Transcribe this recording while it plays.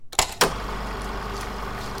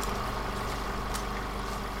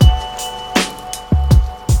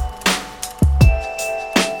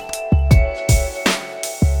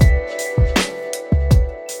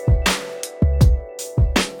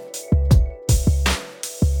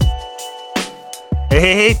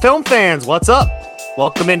Hey, film fans, what's up?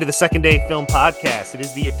 Welcome into the Second Day Film Podcast. It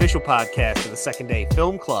is the official podcast of the Second Day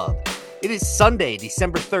Film Club. It is Sunday,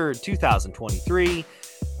 December 3rd, 2023.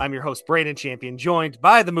 I'm your host, Brandon Champion, joined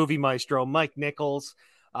by the movie maestro, Mike Nichols.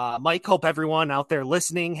 Mike, hope everyone out there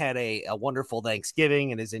listening had a wonderful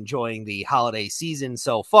Thanksgiving and is enjoying the holiday season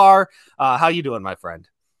so far. How you doing, my friend?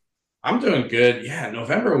 I'm doing good. Yeah,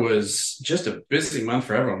 November was just a busy month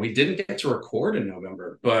for everyone. We didn't get to record in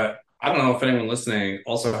November, but I don't know if anyone listening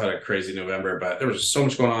also had a crazy November, but there was just so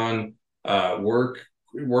much going on.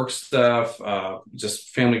 Work stuff, just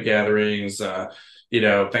family gatherings,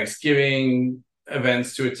 Thanksgiving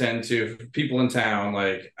events to attend to, people in town,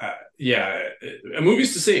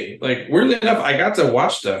 movies to see. Like, weirdly enough, I got to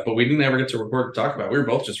watch stuff, but we didn't ever get to record and talk about it. We were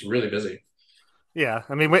both just really busy. Yeah,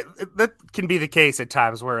 I mean, that can be the case at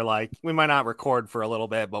times where, like, we might not record for a little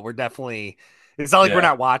bit, but we're definitely, it's not like we're Yeah.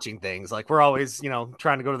 not watching things. Like, we're always,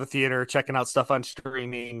 trying to go to the theater, checking out stuff on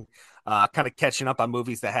streaming, kind of catching up on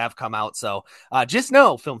movies that have come out. So just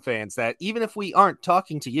know, film fans, that even if we aren't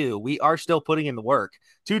talking to you, we are still putting in the work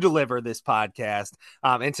to deliver this podcast.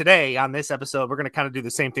 And today, on this episode, we're going to kind of do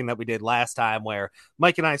the same thing that we did last time, where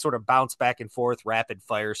Mike and I sort of bounce back and forth, rapid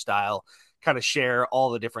fire style, kind of share all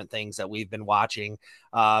the different things that we've been watching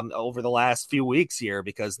over the last few weeks here,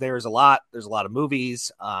 because there's a lot of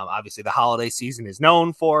movies. Obviously the holiday season is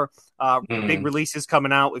known for big Mhm. releases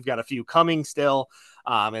coming out. We've got a few coming still,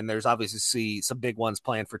 and there's obviously some big ones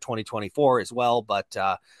planned for 2024 as well, but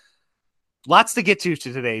lots to get to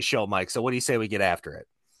today's show, Mike. So what do you say we get after it?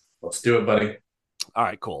 Let's do it, buddy. All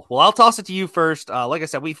right, cool. Well, I'll toss it to you first. Like I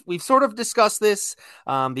said, we've sort of discussed this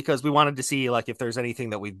because we wanted to see, like, if there's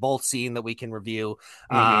anything that we've both seen that we can review.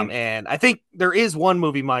 Hmm. And I think there is one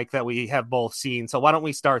movie, Mike, that we have both seen. So why don't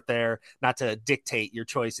we start there? Not to dictate your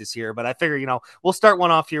choices here, but I figure, we'll start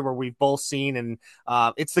one off here where we've both seen, and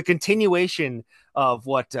it's the continuation of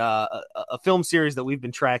what a film series that we've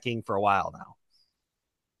been tracking for a while now.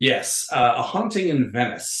 Yes, A Haunting in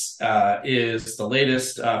Venice is the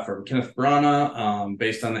latest from Kenneth Branagh,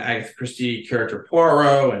 based on the Agatha Christie character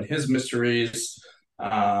Poirot and his mysteries.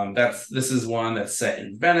 This is one that's set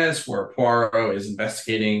in Venice, where Poirot is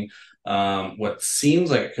investigating what seems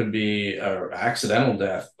like it could be an accidental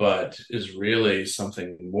death, but is really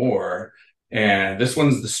something more. And this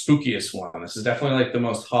one's the spookiest one. This is definitely like the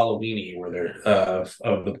most Halloweeny where of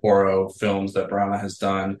the Poirot films that Branagh has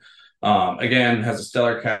done. Again, has a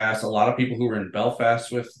stellar cast. A lot of people who were in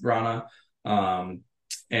Belfast with Rana. I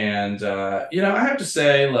have to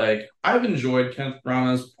say, like, I've enjoyed Kenneth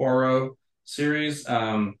Branagh's Poirot series.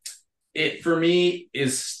 It for me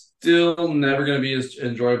is still never going to be as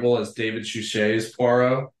enjoyable as David Suchet's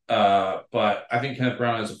Poirot. But I think Kenneth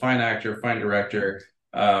Branagh is a fine actor, fine director.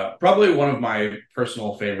 Probably one of my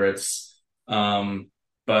personal favorites. Yeah,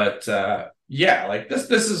 like this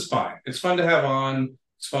is fine. It's fun to have on.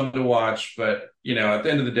 It's fun to watch, but at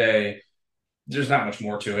the end of the day, there's not much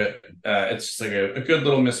more to it. It's just like a good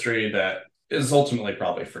little mystery that is ultimately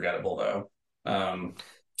probably forgettable, though.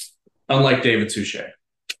 Unlike David Suchet.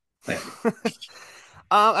 Thank you.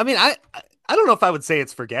 I mean, I don't know if I would say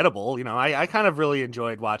it's forgettable. I kind of really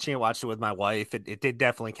enjoyed watching it. Watched it with my wife. It did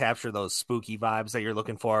definitely capture those spooky vibes that you're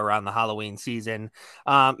looking for around the Halloween season.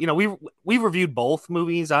 We reviewed both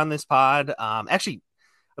movies on this pod. Actually,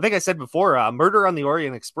 I think I said before, Murder on the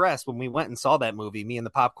Orient Express, when we went and saw that movie, me and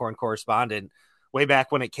the popcorn correspondent, way back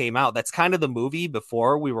when it came out, that's kind of the movie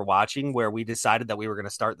before we were watching where we decided that we were going to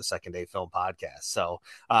start the Second Day Film Podcast. So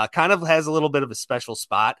kind of has a little bit of a special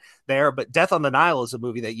spot there. But Death on the Nile is a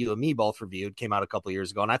movie that you and me both reviewed, came out a couple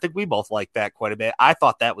years ago. And I think we both liked that quite a bit. I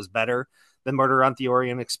thought that was better than Murder on the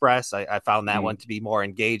Orient Express. I found that one Mm. to be more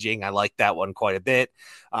engaging. I liked that one quite a bit.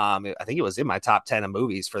 I think it was in my top 10 of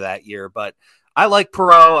movies for that year. But I like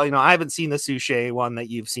Perot. I haven't seen the Suchet one that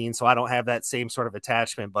you've seen, so I don't have that same sort of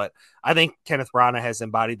attachment. But I think Kenneth Branagh has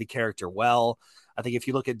embodied the character well. I think if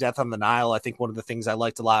you look at Death on the Nile, I think one of the things I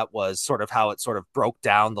liked a lot was sort of how it sort of broke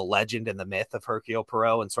down the legend and the myth of Hercule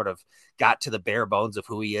Poirot and sort of got to the bare bones of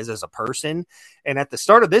who he is as a person. And at the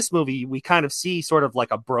start of this movie, we kind of see sort of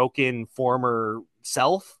like a broken former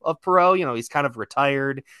self of Poirot. He's kind of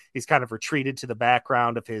retired. He's kind of retreated to the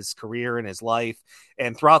background of his career and his life.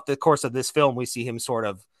 And throughout the course of this film, we see him sort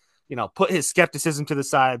of, put his skepticism to the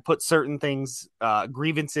side, put certain things,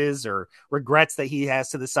 grievances or regrets that he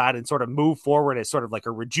has to the side, and sort of move forward as sort of like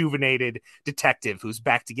a rejuvenated detective who's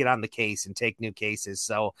back to get on the case and take new cases.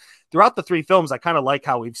 So throughout the three films, I kind of like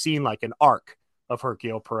how we've seen like an arc of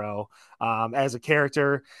Hercule Poirot as a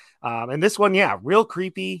character. And this one, yeah, real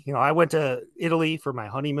creepy. I went to Italy for my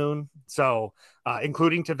honeymoon, so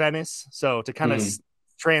including to Venice. So to kind of Mm.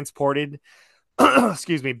 transported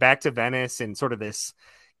excuse me, back to Venice and sort of this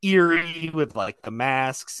eerie with like the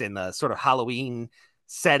masks and the sort of Halloween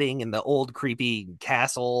setting and the old creepy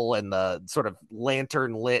castle and the sort of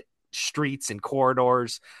lantern lit streets and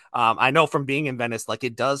corridors. I know from being in Venice, like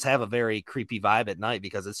it does have a very creepy vibe at night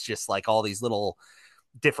because it's just like all these little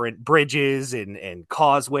different bridges and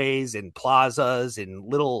causeways and plazas and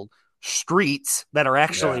little streets that are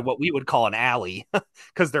actually Yeah. what we would call an alley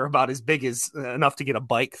because they're about as big as enough to get a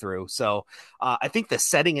bike through. So I think the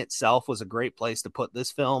setting itself was a great place to put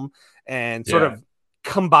this film and sort Yeah. of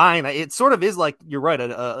combine. It sort of is like you're right,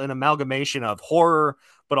 an amalgamation of horror,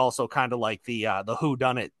 but also kind of like the who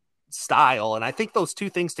done it style. And I think those two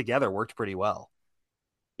things together worked pretty well.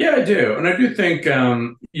 Yeah, I do. And I do think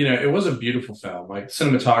it was a beautiful film. Like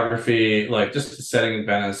cinematography, like just the setting in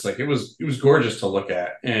Venice, like it was gorgeous to look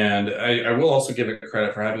at. And I will also give it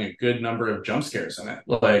credit for having a good number of jump scares in it.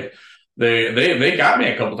 Like they got me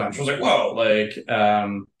a couple times. I was like,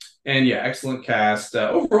 whoa, and yeah, excellent cast.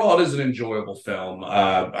 Overall, it is an enjoyable film.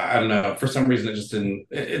 I don't know, for some reason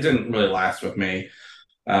it didn't really last with me.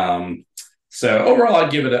 Um, so overall,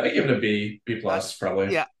 I'd give it a B plus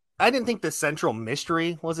probably. Yeah, I didn't think the central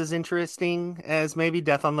mystery was as interesting as maybe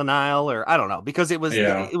Death on the Nile, or I don't know, because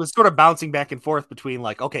Yeah. it was sort of bouncing back and forth between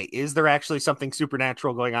like, okay, is there actually something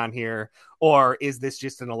supernatural going on here, or is this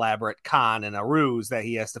just an elaborate con and a ruse that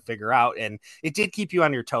he has to figure out? And it did keep you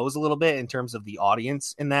on your toes a little bit in terms of the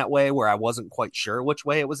audience in that way, where I wasn't quite sure which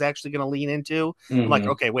way it was actually going to lean into. I'm like, Hmm.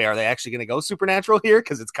 okay, wait, are they actually going to go supernatural here?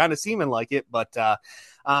 Because it's kind of seeming like it, but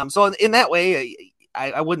so in that way,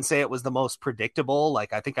 I wouldn't say it was the most predictable.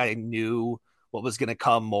 Like I think I knew what was going to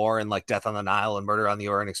come more in like Death on the Nile and Murder on the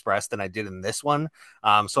Orient Express than I did in this one.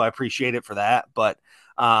 So I appreciate it for that. But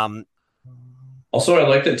um, Also, I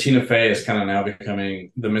like that Tina Fey is kind of now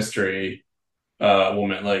becoming the mystery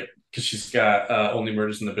woman, like because she's got Only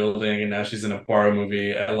Murders in the Building, and now she's in a Poirot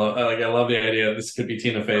movie. I love the idea this could be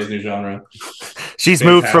Tina Fey's new genre.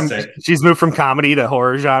 Fantastic. she's moved from comedy to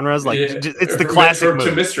horror genres. Like Yeah, it's the classic to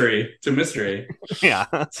move. mystery to mystery. Yeah.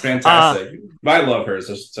 It's Uh, fantastic. I love her,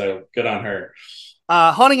 so good on her.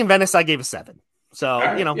 Haunting in Venice, I gave a 7. All So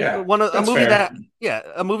right, yeah, a that's movie fair. that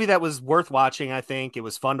a movie that was worth watching. I think it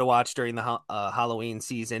was fun to watch during the Halloween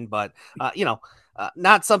season, but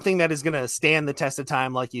not something that is going to stand the test of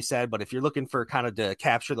time, like you said. But if you're looking for kind of to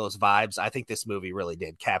capture those vibes, I think this movie really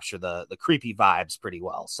did capture the creepy vibes pretty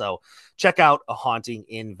well. So check out A Haunting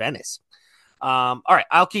in Venice. All right,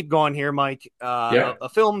 I'll keep going here, Mike. Yeah. A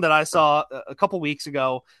film that I saw a couple weeks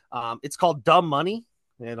ago. It's called Dumb Money.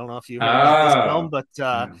 I don't know if you heard about this film, Oh, but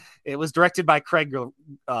yeah. it was directed by Craig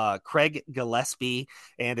Gillespie,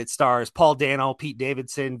 and it stars Paul Dano, Pete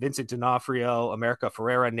Davidson, Vincent D'Onofrio, America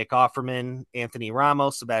Ferrera, Nick Offerman, Anthony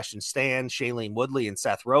Ramos, Sebastian Stan, Shailene Woodley, and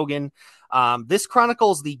Seth Rogen. This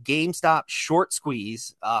chronicles the GameStop short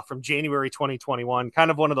squeeze from January 2021,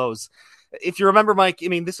 kind of one of those. If you remember, Mike, I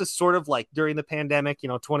mean, this is sort of like during the pandemic,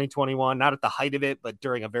 2021, not at the height of it, but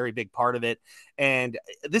during a very big part of it. And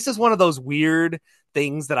this is one of those weird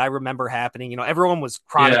things that I remember happening. Everyone was Yeah,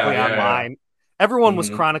 chronically yeah, online. Everyone yeah. was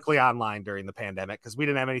Hmm. chronically online during the pandemic because we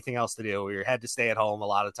didn't have anything else to do. We had to stay at home a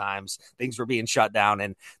lot of times. Things were being shut down.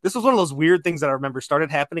 And this was one of those weird things that I remember started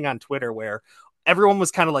happening on Twitter where everyone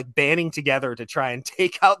was kind of like banding together to try and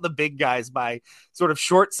take out the big guys by sort of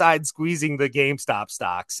short side squeezing the GameStop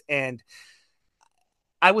stocks. And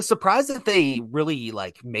I was surprised that they really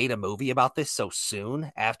like made a movie about this so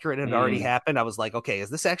soon after it had already Mm. happened. I was like, okay,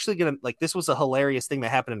 is this actually going to like this was a hilarious thing that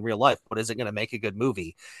happened in real life, but is it going to make a good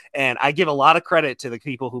movie? And I give a lot of credit to the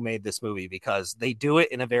people who made this movie because they do it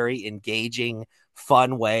in a very engaging,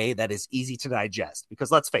 fun way that is easy to digest.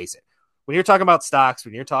 Because let's face it, when you're talking about stocks,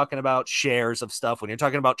 when you're talking about shares of stuff, when you're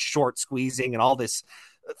talking about short squeezing and all this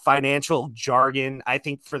financial jargon, I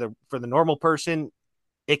think for the normal person,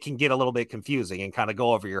 it can get a little bit confusing and kind of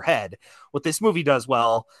go over your head. What this movie does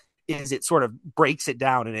well is it sort of breaks it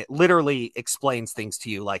down and it literally explains things to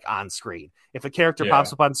you like on screen. If a character Yeah.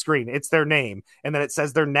 pops up on screen, it's their name and then it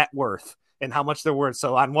says their net worth and how much they're worth.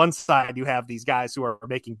 So on one side, you have these guys who are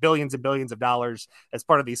making billions and billions of dollars as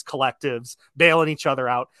part of these collectives, bailing each other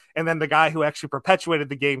out. And then the guy who actually perpetuated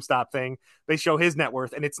the GameStop thing, they show his net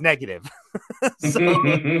worth and it's negative.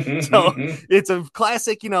 So it's a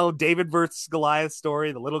classic, David versus Goliath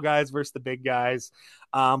story, the little guys versus the big guys.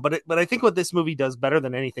 But I think what this movie does better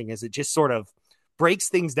than anything is it just sort of breaks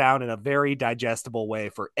things down in a very digestible way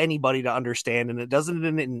for anybody to understand, and it does it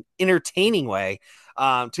in an entertaining way,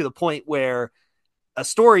 to the point where a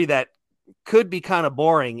story that could be kind of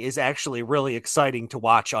boring is actually really exciting to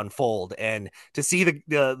watch unfold, and to see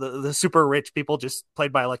the super rich people just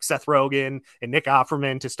played by like Seth Rogen and Nick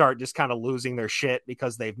Offerman to start just kind of losing their shit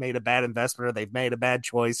because they've made a bad investment or they've made a bad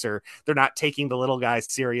choice or they're not taking the little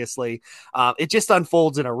guys seriously. It just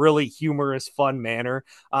unfolds in a really humorous, fun manner.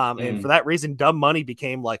 And for Mm. that reason, Dumb Money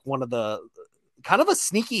became like one of the kind of a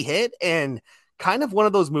sneaky hit and kind of one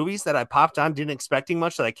of those movies that I popped on, didn't expecting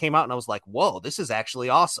much, that I came out and I was like, whoa, this is actually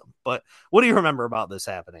awesome. But what do you remember about this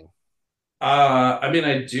happening? I mean,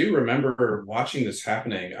 I do remember watching this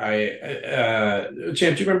happening.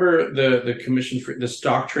 Champ, do you remember the commission for the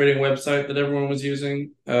stock trading website that everyone was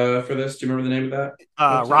using for this? Do you remember the name of that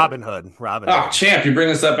website? Robin Hood. Robin Oh, Hood. champ, you bring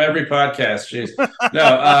this up every podcast. Jeez.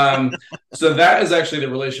 No, so that is actually the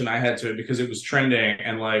relation I had to it because it was trending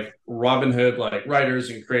and like Robinhood, like writers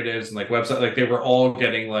and creatives and like website, like they were all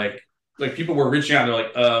getting like people were reaching out and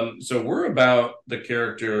they're like, so we're about the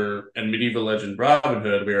character and medieval legend Robin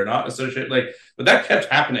Hood. We are not associated like, but that kept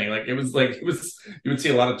happening. It was you would see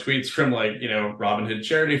a lot of tweets from like, you know, Robin Hood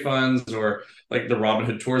charity funds or like the Robin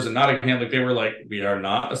Hood tours in Nottingham, like they were like, we are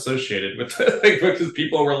not associated with like because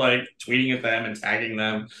people were like tweeting at them and tagging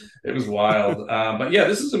them. It was wild. But yeah,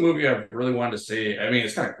 this is a movie I really wanted to see. I mean,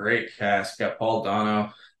 it's got a great cast. Got Paul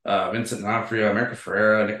Dano, Vincent D'Onofrio, America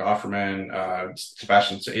Ferrera, Nick Offerman,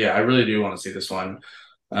 Sebastian. Yeah, I really do want to see this one.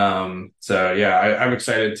 So yeah, I'm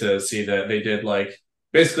excited to see that they did like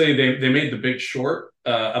basically they made the Big Short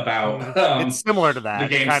about It's similar to the that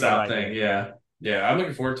kind of GameStop thing. idea. Yeah, yeah, I'm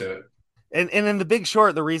looking forward to it. And in The Big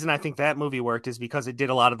Short, the reason I think that movie worked is because it did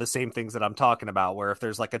a lot of the same things that I'm talking about, where if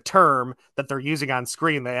there's like a term that they're using on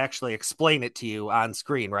screen, they actually explain it to you on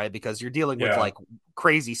screen, right? Because you're dealing with Yeah. like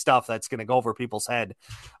crazy stuff that's going to go over people's head.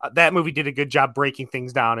 That movie did a good job breaking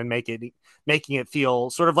things down and making it feel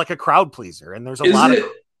sort of like a crowd pleaser. And there's a Is lot of, it?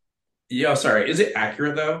 Yeah, sorry. Is it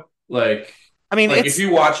accurate though? I mean, Like if it's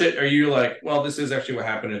you watch it, are you like, well, this is actually what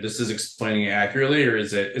happened, and this is explaining it accurately, or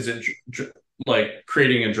is it like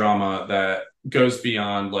creating a drama that goes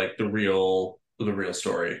beyond like the real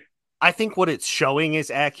story? I think what it's showing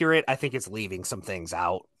is accurate. I think it's leaving some things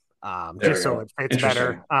out, There we just so go. it fits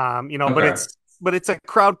better. Interesting. But Okay. it's a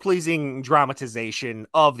crowd pleasing dramatization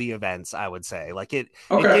of the events. I would say, like it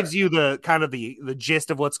Okay. gives you the kind of the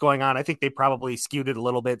gist of what's going on. I think they probably skewed it a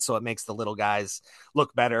little bit so it makes the little guys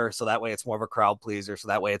look better. So that way it's more of a crowd pleaser. So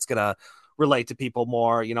that way it's gonna relate to people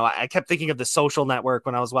more. You know, I kept thinking of The Social Network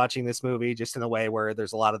when I was watching this movie, just in a way where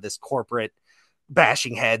there's a lot of this corporate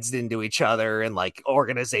bashing heads into each other and like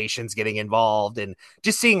organizations getting involved and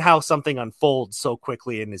just seeing how something unfolds so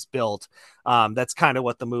quickly and is built. That's kind of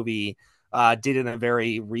what the movie did in a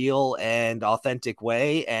very real and authentic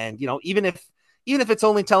way. And you know, even if it's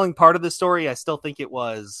only telling part of the story, I still think it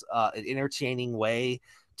was an entertaining way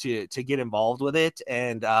to get involved with it.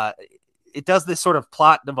 And it does this sort of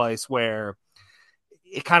plot device where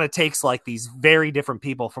it kind of takes like these very different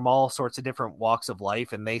people from all sorts of different walks of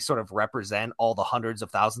life, and they sort of represent all the hundreds of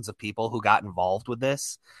thousands of people who got involved with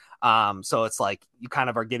this. So it's like you kind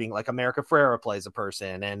of are getting like America Ferrera plays a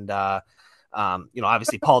person, and you know,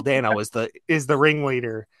 obviously Paul Dano is the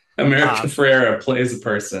ringleader. America Um, Ferrera plays a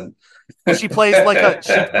person. she plays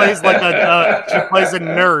a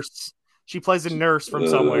nurse. She plays a nurse from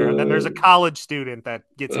somewhere, and then there's a college student that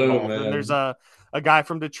gets Oh involved, and there's man. a guy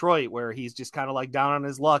from Detroit where he's just kind of like down on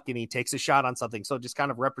his luck and he takes a shot on something. So it just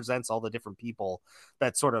kind of represents all the different people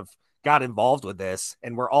that sort of got involved with this,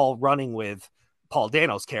 and we're all running with Paul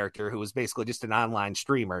Dano's character, who was basically just an online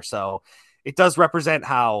streamer. So it does represent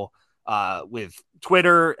how with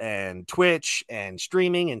Twitter and Twitch and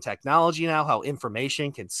streaming and technology now, how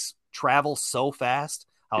information can travel so fast,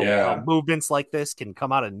 how Yeah. movements like this can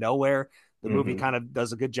come out of nowhere. The movie Hmm. kind of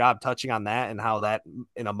does a good job touching on that and how that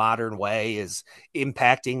in a modern way is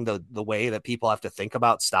impacting the way that people have to think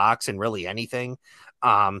about stocks and really anything.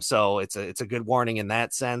 So it's a good warning in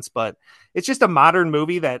that sense, but it's just a modern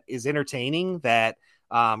movie that is entertaining, that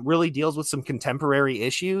really deals with some contemporary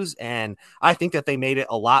issues, and I think that they made it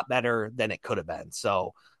a lot better than it could have been.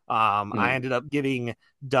 So I ended up giving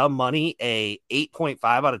Dumb Money a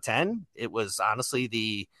 8.5 out of 10. It was honestly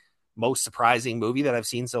the most surprising movie that I've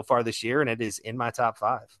seen so far this year, and it is in my top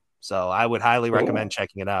 5. So I would highly recommend Cool.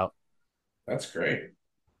 checking it out. That's great.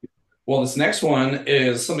 Well, this next one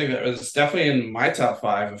is something that was definitely in my top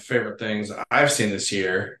five of favorite things I've seen this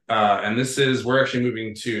year. And this is, we're actually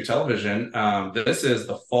moving to television. This is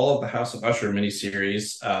The Fall of the House of Usher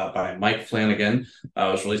miniseries by Mike Flanagan. It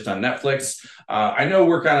was released on Netflix. I know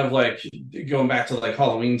we're kind of like going back to like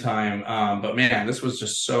Halloween time, but man, this was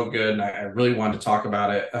just so good. And I really wanted to talk about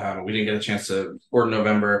it. We didn't get a chance to, or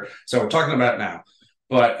November. So we're talking about it now.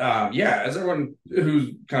 But yeah, as everyone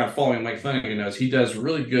who's kind of following Mike Flanagan knows, he does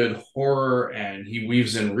really good horror, and he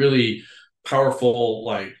weaves in really powerful,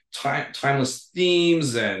 like timeless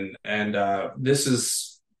themes, and this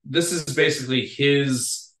is basically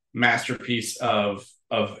his masterpiece of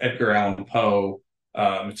Edgar Allan Poe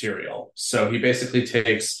material. So he basically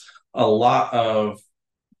takes a lot of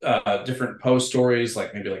different Poe stories,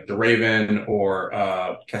 like maybe like The Raven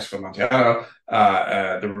or Casco Amontillado,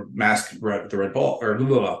 the Mask, the Red Ball, or blah,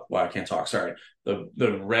 blah, blah. Well, I can't talk. Sorry,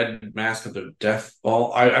 the Red Mask of the Death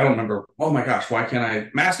Ball. I don't remember. Oh my gosh, why can't I?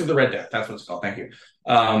 Mask of the Red Death. That's what it's called. Thank you.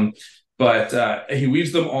 But he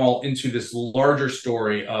weaves them all into this larger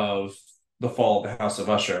story of the fall of the House of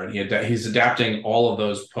Usher, and he's adapting all of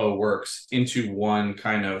those Poe works into one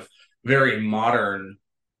kind of very modern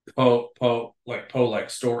Poe like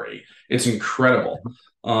story. It's incredible.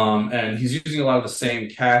 And he's using a lot of the same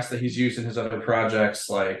cast that he's used in his other projects,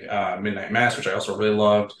 like Midnight Mass, which I also really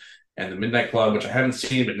loved, and The Midnight Club, which I haven't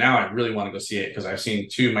seen, but now I really want to go see it because I've seen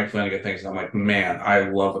two Mike Flanagan things, and I'm like, man, I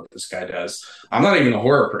love what this guy does. I'm not even a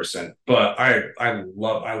horror person, but I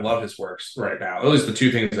love his works right now. At least the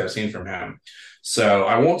two things I've seen from him. So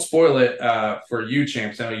I won't spoil it for you,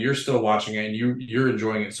 Champs. I know you're still watching it and you're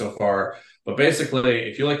enjoying it so far. But basically,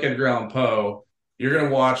 if you like Edgar Allan Poe, you're going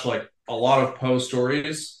to watch like a lot of Poe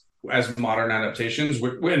stories as modern adaptations,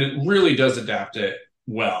 when it really does adapt it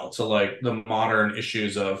well to like the modern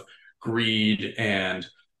issues of greed and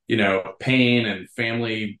pain and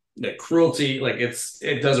family, like cruelty. Like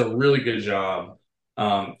it does a really good job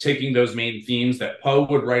taking those main themes that Poe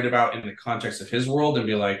would write about in the context of his world and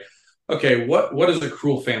be like, okay, what does a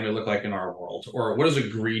cruel family look like in our world, or what does a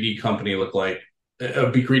greedy company look like,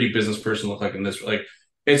 a greedy business person look like in this? Like,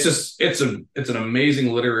 it's an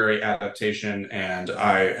amazing literary adaptation, and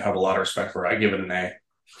I have a lot of respect for it. I give it an A.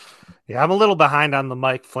 Yeah, I'm a little behind on the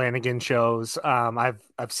Mike Flanagan shows. I've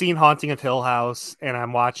seen Haunting of Hill House, and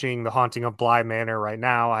I'm watching The Haunting of Bly Manor right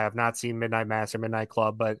now. I have not seen Midnight Mass or Midnight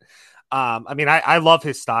Club, but I mean, I love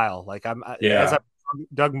his style. Like as I Yeah,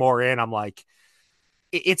 dug more in, I'm like,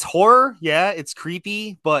 it's horror, yeah, it's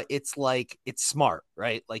creepy, but it's like it's smart,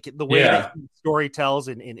 right? Like the way that yeah. he story tells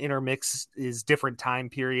and intermix is different time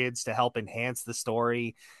periods to help enhance the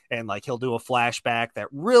story. And like he'll do a flashback that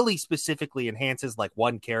really specifically enhances like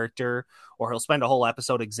one character, or he'll spend a whole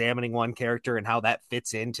episode examining one character and how that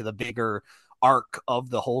fits into the bigger arc of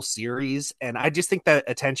the whole series. And I just think that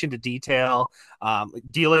attention to detail,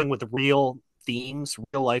 dealing with real themes,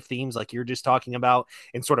 real life themes, like you're just talking about,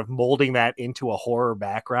 and sort of molding that into a horror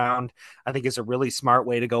background, I think is a really smart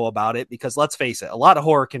way to go about it. Because let's face it, a lot of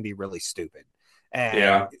horror can be really stupid. And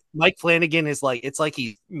Yeah. Mike Flanagan is like, it's like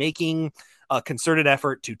he's making a concerted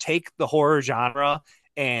effort to take the horror genre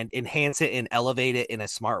and enhance it and elevate it in a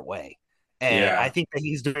smart way. And I Yeah. think that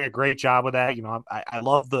he's doing a great job with that. I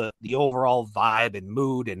love the overall vibe and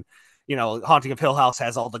mood. And Haunting of Hill House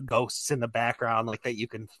has all the ghosts in the background, like that you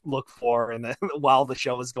can look for, and while the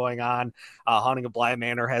show is going on, Haunting of Bly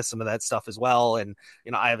Manor has some of that stuff as well. And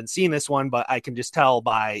I haven't seen this one, but I can just tell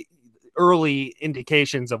by early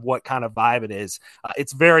indications of what kind of vibe it is.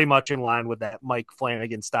 It's very much in line with that Mike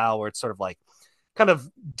Flanagan style, where it's sort of like kind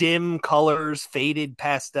of dim colors, faded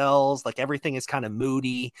pastels, like everything is kind of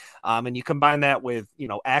moody. And you combine that with,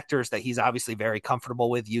 actors that he's obviously very comfortable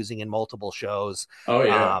with using in multiple shows, Oh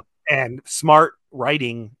yeah. and smart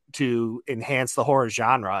writing to enhance the horror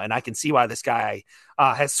genre. And I can see why this guy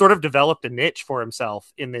has sort of developed a niche for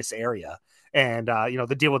himself in this area. And,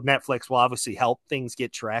 the deal with Netflix will obviously help things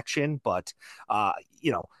get traction, but, uh,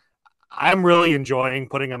 you know, I'm really enjoying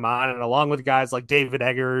putting him on, and along with guys like David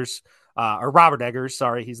Eggers, or Robert Eggers,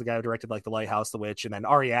 sorry, he's the guy who directed like The Lighthouse, The Witch, and then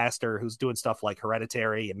Ari Aster, who's doing stuff like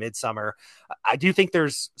Hereditary and Midsummer. I do think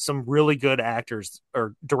there's some really good actors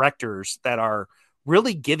or directors that are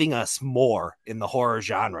really giving us more in the horror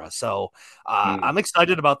genre. So Mm. I'm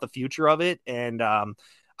excited about the future of it, and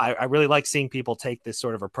I really like seeing people take this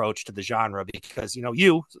sort of approach to the genre, because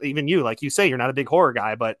even you, like you say, you're not a big horror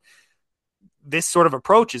guy, but this sort of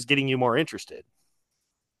approach is getting you more interested.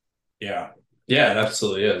 Yeah. Yeah, it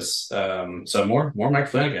absolutely is. So more Mike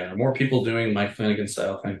Flanagan, or more people doing Mike Flanagan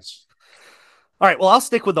style things. All right, well, I'll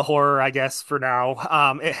stick with the horror, I guess, for now.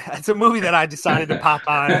 It's a movie that I decided to pop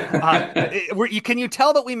on. Can you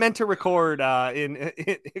tell that we meant to record in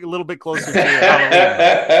a little bit closer to Halloween,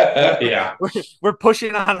 though? We're, Yeah. we're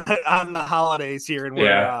pushing on the holidays here, and we're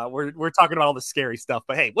Yeah. uh, we're we're talking about all the scary stuff.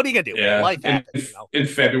 But hey, what are you gonna do, man? Yeah. Life happens. In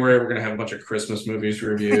February, we're gonna have a bunch of Christmas movies to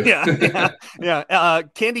review. Yeah, yeah, yeah.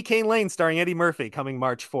 Candy Cane Lane, starring Eddie Murphy, coming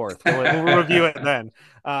March 4th. We'll review it then.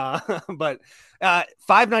 But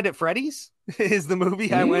Five Nights at Freddy's is the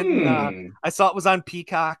movie I went and Mm. I saw it was on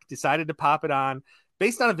Peacock. Decided to pop it on.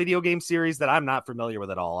 based on a video game series that I'm not familiar with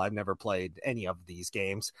at all. I've never played any of these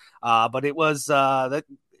games, but it was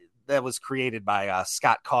that was created by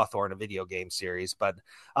Scott Cawthorn, a video game series. But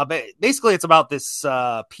basically, it's about this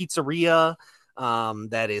pizzeria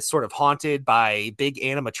that is sort of haunted by big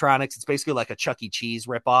animatronics. It's basically like a Chuck E. Cheese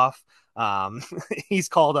ripoff. He's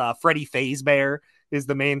called Freddy Fazbear is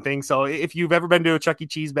the main thing. So if you've ever been to a Chuck E.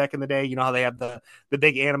 Cheese back in the day, you know how they have the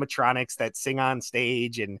big animatronics that sing on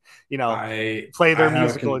stage and play I their have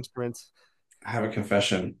musical instruments. I have a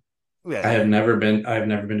confession. Yeah, I've never been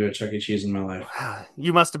to a Chuck E. Cheese in my life.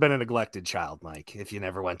 you must have been a neglected child, Mike, if you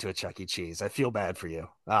never went to a Chuck E. Cheese. I feel bad for you.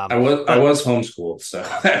 I But was homeschooled, so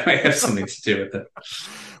that might have something to do with it.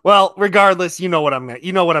 well, regardless, you know what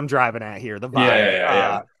I'm driving at here, the vibe.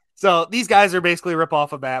 Yeah. So these guys are basically a rip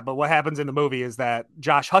off of that, but what happens in the movie is that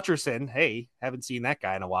Josh Hutcherson, hey, haven't seen that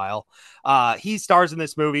guy in a while. He stars in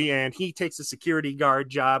this movie and he takes a security guard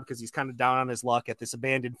job because he's kind of down on his luck at this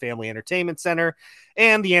abandoned family entertainment center,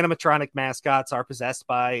 and the animatronic mascots are possessed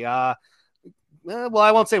by well,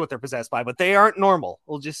 I won't say what they're possessed by, but they aren't normal.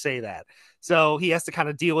 We'll just say that. So he has to kind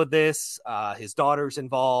of deal with this. His daughter's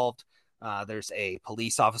involved. There's a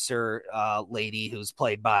police officer lady who's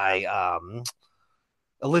played by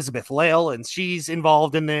Elizabeth Lale, and she's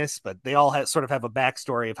involved in this, but they all sort of have a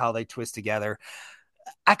backstory of how they twist together.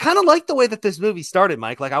 I kind of like the way that this movie started,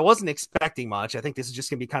 Mike. Like I wasn't expecting much. I think this is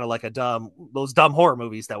just gonna be kind of like those dumb horror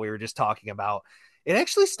movies that we were just talking about. It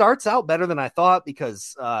actually starts out better than I thought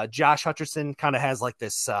because Josh Hutcherson kind of has like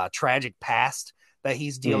this tragic past that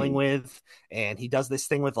he's dealing with, and he does this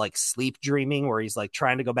thing with like sleep dreaming where he's like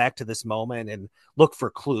trying to go back to this moment and look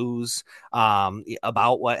for clues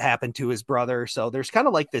about what happened to his brother. So there's kind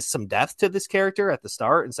of like some depth to this character at the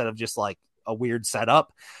start instead of just like a weird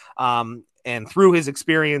setup. And through his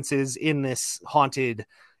experiences in this haunted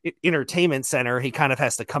entertainment center, he kind of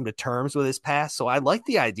has to come to terms with his past. So I like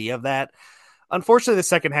the idea of that. Unfortunately, the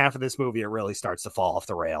second half of this movie, it really starts to fall off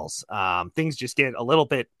the rails. Things just get a little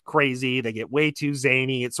bit crazy. They get way too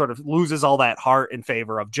zany. It sort of loses all that heart in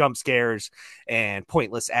favor of jump scares and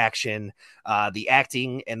pointless action. The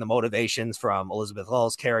acting and the motivations from Elizabeth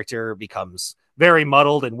Law's character becomes very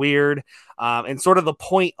muddled and weird. And sort of the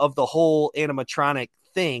point of the whole animatronic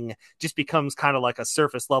thing just becomes kind of like a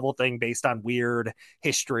surface level thing based on weird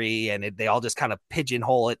history, and they all just kind of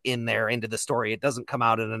pigeonhole it in there into the story. It doesn't come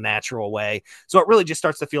out in a natural way, so it really just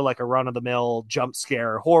starts to feel like a run-of-the-mill jump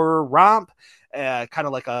scare horror romp, kind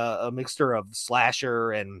of like a mixture of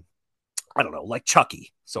slasher and I don't know, like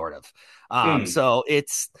Chucky sort of. So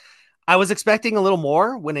I was expecting a little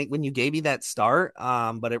more when you gave me that start,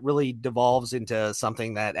 but it really devolves into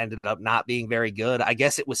something that ended up not being very good. I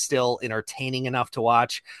guess it was still entertaining enough to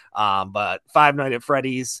watch, but Five Nights at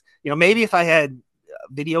Freddy's, maybe if I had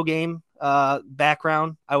video game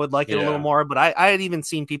background, I would like it a little more. But I had even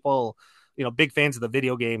seen people, big fans of the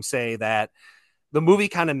video game, say that the movie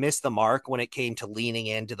kind of missed the mark when it came to leaning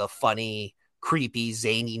into the funny, creepy,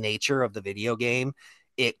 zany nature of the video game.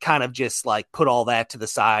 It kind of just like put all that to the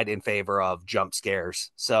side in favor of jump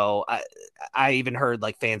scares. So I even heard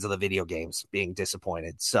like fans of the video games being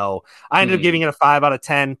disappointed. So I ended up giving it a 5 out of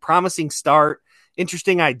 10. Promising start,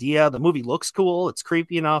 interesting idea. The movie looks cool. It's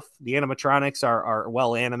creepy enough. The animatronics are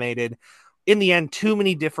well animated. In the end, too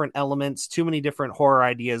many different elements, too many different horror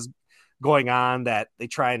ideas going on that they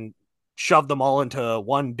try and shove them all into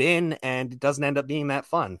one bin, and it doesn't end up being that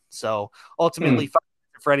fun. So ultimately,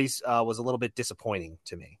 Freddy's was a little bit disappointing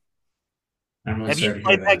to me. I'm really Have you sorry to hear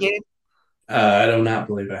played that that. game? I do not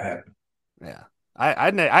believe I have. Yeah,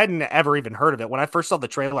 I hadn't ever even heard of it. When I first saw the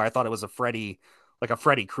trailer, I thought it was like a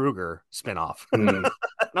Freddy Krueger spinoff, and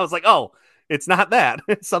I was like, oh, it's not that.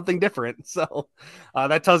 It's something different. So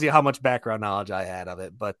that tells you how much background knowledge I had of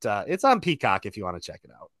it. But it's on Peacock if you want to check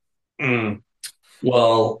it out.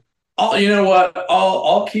 Well, you know what?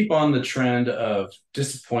 I'll keep on the trend of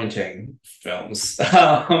disappointing films.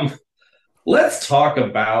 Let's talk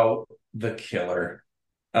about The Killer.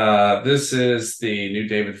 This is the new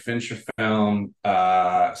David Fincher film,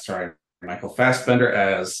 starring Michael Fassbender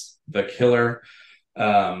as the killer.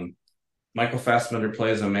 Michael Fassbender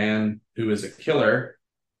plays a man who is a killer,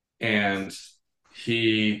 and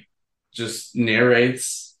he just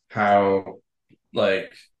narrates how,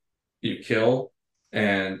 like, you kill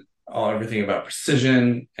and everything about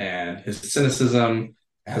precision, and his cynicism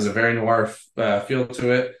has a very noir feel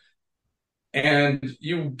to it. And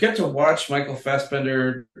you get to watch Michael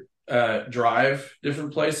Fassbender drive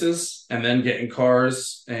different places and then get in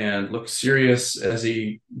cars and look serious as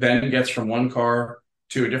he then gets from one car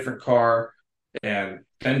to a different car and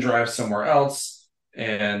then drives somewhere else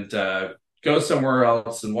and goes somewhere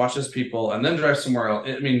else and watches people and then drives somewhere else.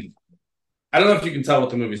 I mean, I don't know if you can tell what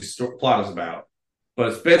the movie's plot is about, but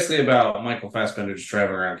it's basically about Michael Fassbender just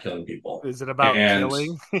driving around killing people. Is it about And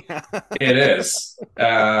killing? it is.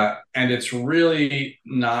 And it's really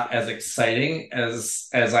not as exciting as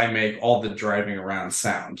I make all the driving around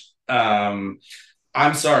sound.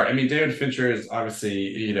 I'm sorry. I mean, David Fincher is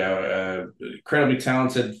obviously, an incredibly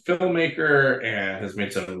talented filmmaker and has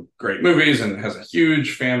made some great movies and has a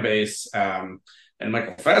huge fan base. And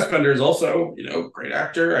Michael Fassbender is also, great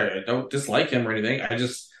actor. I don't dislike him or anything. I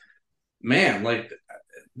just, man, like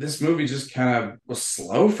this movie just kind of was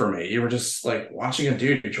slow for me. You were just like watching a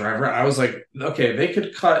dude drive around. I was like, okay, they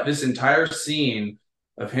could cut this entire scene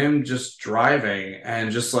of him just driving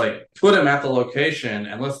and just like put him at the location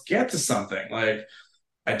and let's get to something. Like,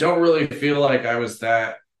 I don't really feel like I was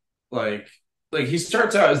that like he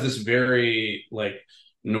starts out as this very like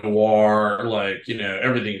noir, like,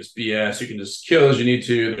 everything is BS. You can just kill as you need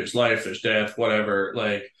to. There's life, there's death, whatever.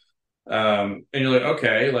 Like, and you're like,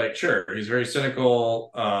 okay, like, sure, he's very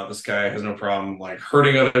cynical. This guy has no problem like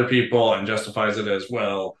hurting other people and justifies it as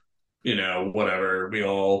well. Whatever. We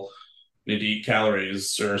all need to eat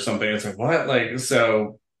calories or something. It's like, what? Like,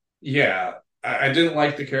 so yeah, I didn't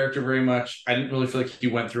like the character very much. I didn't really feel like he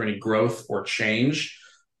went through any growth or change.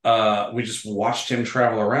 We just watched him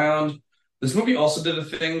travel around. This movie also did a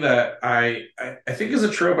thing that I think is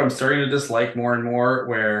a trope I'm starting to dislike more and more,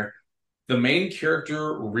 where the main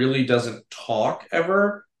character really doesn't talk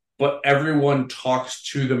ever, but everyone talks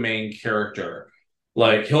to the main character.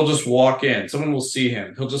 Like he'll just walk in, someone will see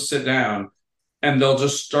him, he'll just sit down, and they'll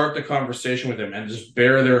just start the conversation with him and just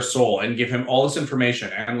bare their soul and give him all this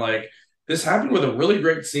information. And like this happened with a really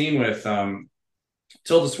great scene with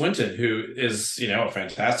Tilda Swinton, who is, a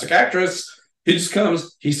fantastic actress. He just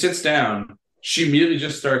comes, he sits down. She immediately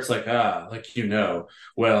just starts like, like,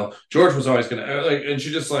 well, George was always gonna like, and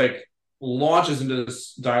she just like launches into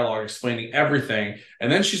this dialogue explaining everything.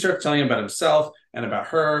 And then she starts telling him about himself and about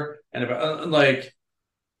her and about like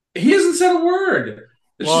he hasn't said a word.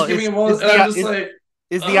 And Well, she's giving him all, and I'm just like,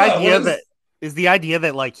 is the what idea is?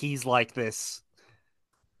 that like he's like this,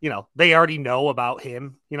 they already know about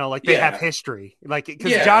him, like they have Yeah, history, like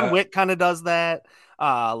because John yeah, Wick kind of does that.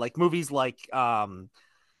 Like movies like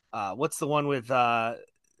what's the one with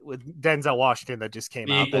Denzel Washington that just came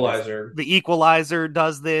the out, that is Equalizer. The Equalizer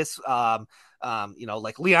does this.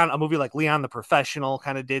 Like Leon, a movie like Leon the Professional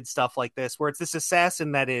kind of did stuff like this, where it's this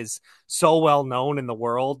assassin that is so well known in the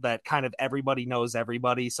world that kind of everybody knows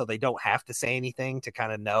everybody, so they don't have to say anything to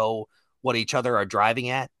kind of know what each other are driving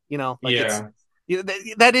at. Like it's Yeah,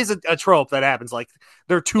 that is a trope that happens. Like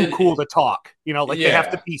they're too cool and to talk. Like they have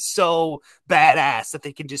to yeah, be so badass that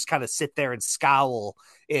they can just kind of sit there and scowl,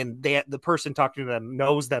 and the person talking to them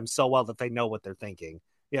knows them so well that they know what they're thinking.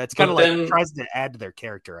 Yeah, it's kind of but like then tries to add to their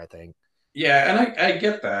character, I think. yeah, and I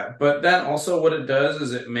get that, but then also what it does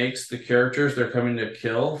is it makes the characters they're coming to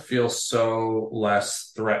kill feel so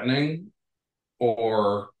less threatening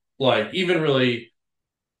or like even really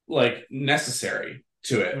like necessary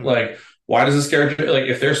to it. Mm. Like, why does this character like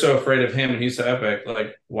if they're so afraid of him and he's so epic,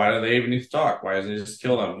 like why do they even need to talk? Why doesn't he just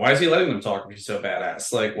kill them? Why is he letting them talk if he's so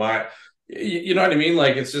badass? Like why you know what I mean?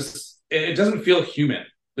 Like it's just it doesn't feel human.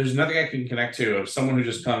 There's nothing I can connect to of someone who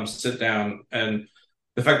just comes, sit down, and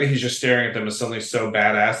the fact that he's just staring at them is suddenly so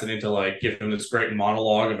badass. They need to like give him this great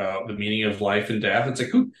monologue about the meaning of life and death. It's like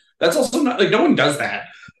who that's also not like no one does that.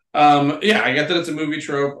 Yeah, I get that it's a movie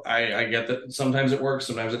trope. I get that sometimes it works,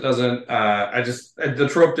 sometimes it doesn't. I just the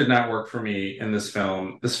trope did not work for me in this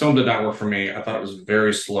film. This film did not work for me. I thought it was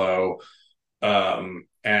very slow. And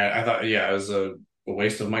I thought, yeah, it was a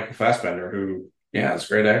waste of Michael Fassbender, who, yeah, is a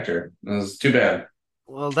great actor. It was too bad.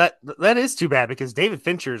 Well, that is too bad because David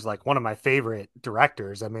Fincher is like one of my favorite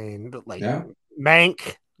directors. I mean, like Yeah,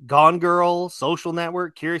 Mank, Gone Girl, Social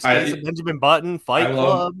Network, Curious Case of I Benjamin Button, I Fight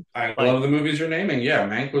love Club. I Like, love the movies you're naming. Yeah,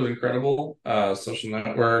 Mank was incredible. Social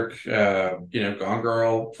Network, Gone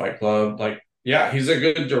Girl, Fight Club. Like, yeah, he's a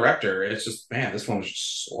good director. It's just, man, this one was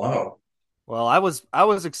just slow. well, I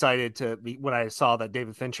was excited when I saw that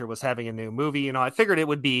David Fincher was having a new movie. I figured it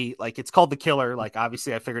would be like it's called The Killer. Like,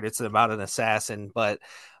 obviously, I figured it's about an assassin, but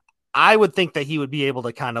I would think that he would be able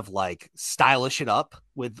to kind of like stylish it up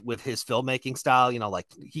with his filmmaking style. Like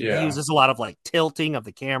he Yeah. uses a lot of like tilting of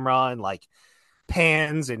the camera and like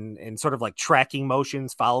pans and sort of like tracking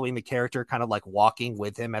motions following the character, kind of like walking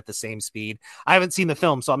with him at the same speed. I haven't seen the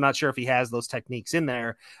film, so I'm not sure if he has those techniques in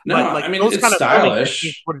there, No, but like I mean those it's kind of filming techniques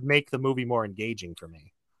stylish. would make the movie more engaging for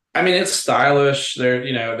me. I mean it's stylish.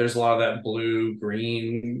 There's a lot of that blue,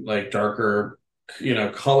 green, like darker,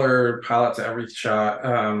 color palette to every shot.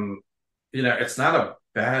 It's not a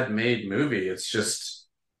bad made movie. It's just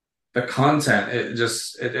the content, it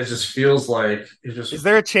just feels like it just Is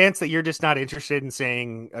there a chance that you're just not interested in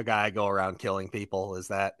seeing a guy go around killing people? Is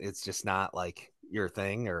that it's just not like your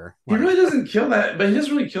thing, or he really like, doesn't kill that, but he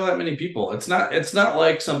doesn't really kill that many people. It's not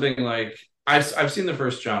like something like I've seen the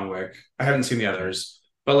first John Wick. I haven't seen the others,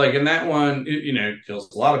 but like in that one, you know, it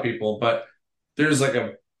kills a lot of people. But there's like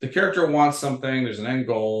a the character wants something. There's an end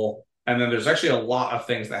goal, and then there's actually a lot of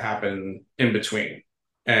things that happen in between.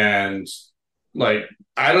 And like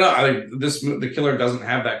I don't know, the killer doesn't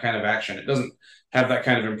have that kind of action. It doesn't have that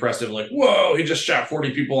kind of impressive like whoa, he just shot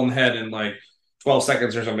 40 people in the head in like 12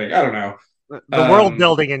 seconds or something. I don't know. the world Um,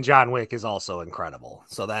 building in John Wick is also incredible.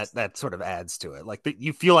 So that sort of adds to it. Like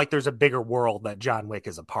you feel like there's a bigger world that John Wick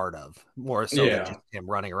is a part of, more so than just yeah. him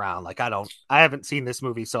running around. Like I haven't seen this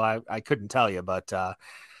movie, so I couldn't tell you, but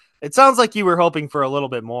it sounds like you were hoping for a little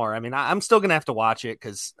bit more. I mean, I'm still gonna have to watch it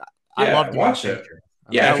because I love Yeah, David watch it. Fincher.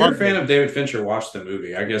 I mean, Yeah, I if you're a love fan of David Fincher, watch the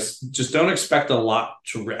movie. I guess just don't expect a lot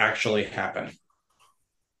to actually happen.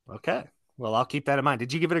 Okay. Well, I'll keep that in mind.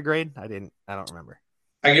 Did you give it a grade? I didn't. I don't remember.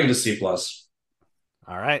 I give it a C plus.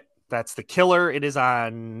 All right. That's The Killer. It is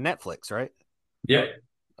on Netflix, right? Yep.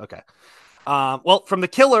 Okay. Well, from The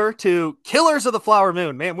Killer to Killers of the Flower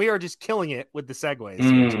Moon, man, we are just killing it with the segues here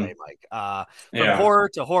Mm, today, Mike. From yeah, horror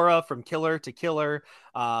to horror, from killer to killer,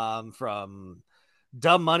 from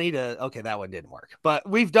dumb money to okay, that one didn't work, but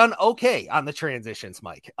we've done okay on the transitions,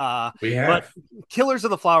 Mike. we But have. Killers of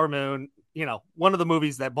the Flower Moon, you know, one of the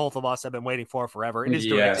movies that both of us have been waiting for forever. It is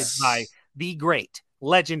directed by Yes. the great,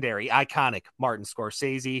 legendary, iconic Martin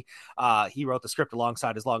Scorsese. He wrote the script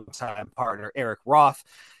alongside his longtime partner Eric Roth.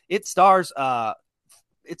 It stars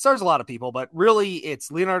it stars a lot of people, but really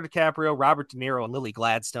it's Leonardo DiCaprio, Robert De Niro, and Lily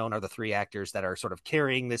Gladstone are the three actors that are sort of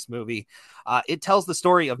carrying this movie. It tells the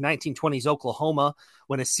story of 1920s Oklahoma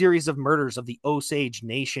when a series of murders of the Osage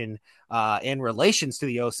Nation and relations to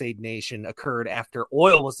the Osage Nation occurred after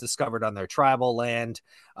oil was discovered on their tribal land.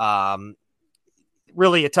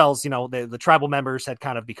 Really it tells, you know, the tribal members had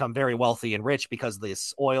kind of become very wealthy and rich because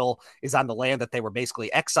this oil is on the land that they were basically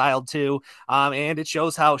exiled to, and it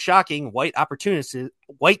shows how shocking white opportunists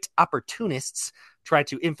tried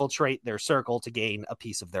to infiltrate their circle to gain a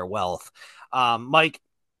piece of their wealth. Mike,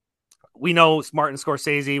 we know Martin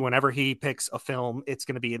Scorsese, whenever he picks a film, it's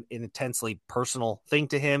going to be an intensely personal thing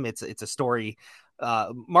to him. It's a story.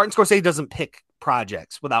 Martin Scorsese doesn't pick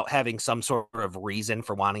projects without having some sort of reason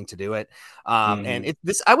for wanting to do it. And Hmm.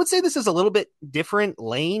 this, I would say, this is a little bit different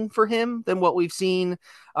lane for him than what we've seen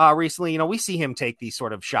recently. You know, we see him take these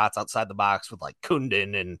sort of shots outside the box with like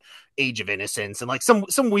Kundun and Age of Innocence and like some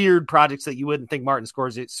weird projects that you wouldn't think Martin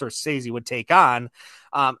Scorsese would take on.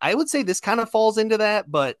 I would say this kind of falls into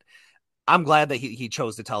that, but I'm glad that he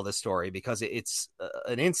chose to tell this story because it's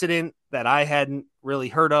an incident that I hadn't really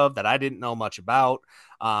heard of, that I didn't know much about.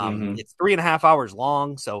 Hmm. It's 3.5 hours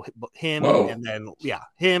long. So him Whoa. and then, yeah,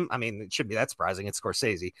 him. I mean, it shouldn't be that surprising. It's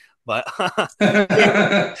Scorsese, but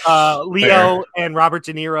him, Leo Fair. and Robert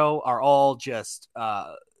De Niro are all just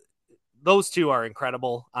those two are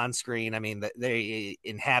incredible on screen. I mean, they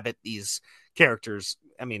inhabit these characters.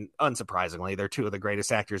 I mean, unsurprisingly, they're two of the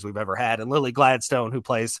greatest actors we've ever had. And Lily Gladstone, who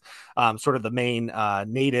plays sort of the main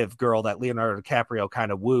native girl that Leonardo DiCaprio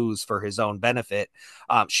kind of woos for his own benefit,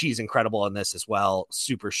 she's incredible in this as well.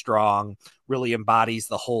 Super strong, really embodies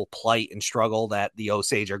the whole plight and struggle that the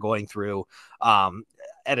Osage are going through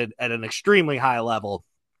at an extremely high level.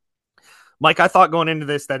 Mike, I thought going into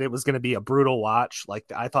this that it was going to be a brutal watch. Like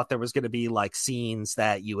I thought there was going to be like scenes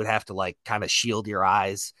that you would have to like kind of shield your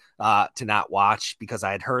eyes to not watch because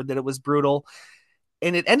I had heard that it was brutal.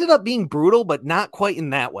 And it ended up being brutal, but not quite in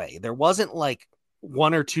that way. There wasn't like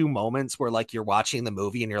one or two moments where like you're watching the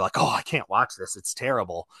movie and you're like, oh, I can't watch this. It's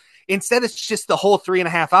terrible. Instead, it's just the whole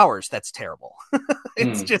 3.5 hours that's terrible.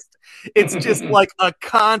 it's Hmm. just it's just like a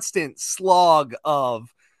constant slog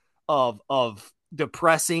of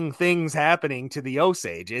depressing things happening to the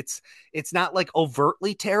Osage. It's not like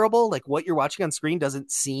overtly terrible. Like what you're watching on screen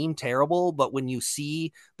doesn't seem terrible, but when you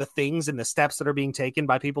see the things and the steps that are being taken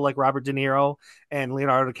by people like Robert De Niro and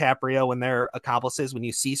Leonardo DiCaprio and their accomplices, when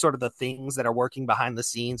you see sort of the things that are working behind the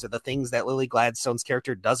scenes or the things that Lily Gladstone's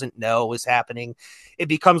character doesn't know is happening, it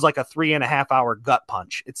becomes like a 3.5 hour gut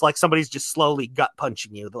punch. It's like somebody's just slowly gut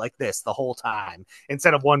punching you like this the whole time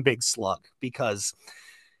instead of one big slug because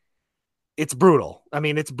it's brutal. I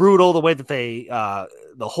mean, it's brutal the way that the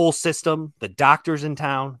whole system, the doctors in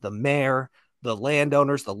town, the mayor, the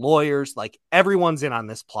landowners, the lawyers, like everyone's in on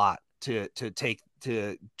this plot to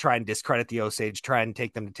try and discredit the Osage, try and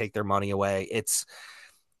take them to take their money away. It's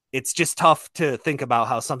just tough to think about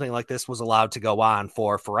how something like this was allowed to go on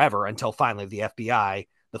for forever until finally the FBI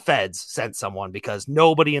the feds sent someone because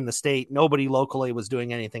nobody in the state, nobody locally was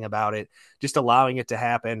doing anything about it, just allowing it to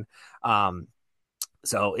happen. Um,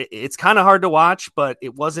 so it's kind of hard to watch, but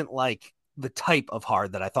it wasn't like the type of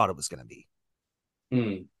hard that I thought it was going to be.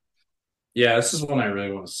 Hmm. Yeah, this is one I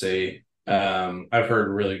really want to see. I've heard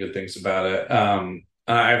really good things about it.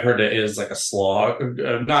 I've heard it is like a slog,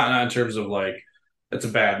 not in terms of like it's a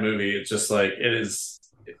bad movie. It's just like it is.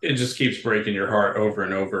 It just keeps breaking your heart over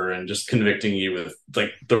and over, and just convicting you with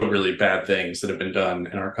like the really bad things that have been done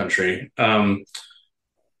in our country.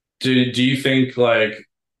 Do you think like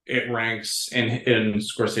it ranks in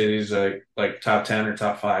Scorsese's like top 10 or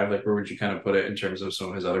top five? Like where would you kind of put it in terms of some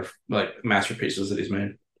of his other like masterpieces that he's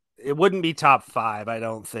made? It wouldn't be top five, I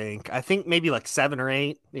don't think. I think maybe like seven or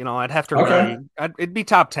eight. I'd have to Okay. it'd be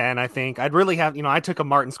top 10, I think. I'd really have, I took a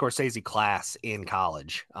Martin Scorsese class in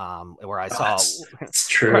college, where I Oh, saw,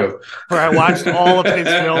 that's where, true. where I watched all of his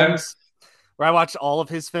films, where I watched all of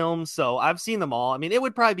his films. So I've seen them all. I mean, it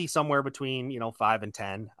would probably be somewhere between, five and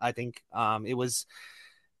 10, I think. It was,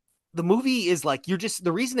 the movie is like, you're just,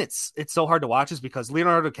 the reason it's so hard to watch is because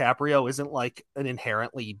Leonardo DiCaprio isn't like an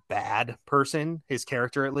inherently bad person, his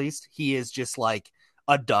character at least. He is just like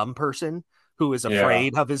a dumb person who is Yeah.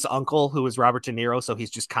 afraid of his uncle, who is Robert De Niro, so he's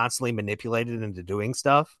just constantly manipulated into doing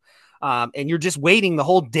stuff. And you're just waiting the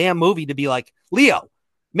whole damn movie to be like, Leo,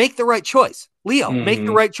 make the right choice. Leo, make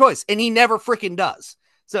the Hmm. right choice. And he never freaking does.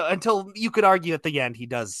 So until, you could argue at the end he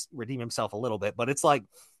does redeem himself a little bit, but it's like,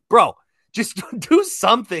 bro, just do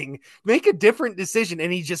something, make a different decision,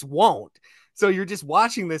 and he just won't. So you're just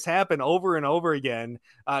watching this happen over and over again,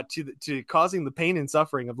 to causing the pain and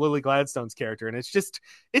suffering of Lily Gladstone's character, and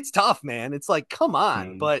it's tough, man. It's like, come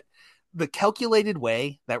on. Hmm. But the calculated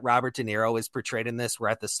way that Robert De Niro is portrayed in this, where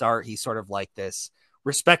at the start he's sort of like this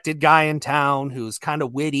respected guy in town who's kind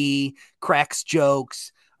of witty, cracks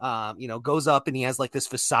jokes, goes up and he has like this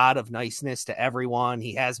facade of niceness to everyone.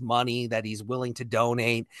 He has money that he's willing to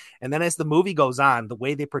donate. And then as the movie goes on, the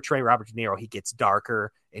way they portray Robert De Niro, he gets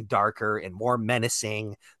darker and darker and more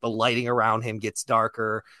menacing. The lighting around him gets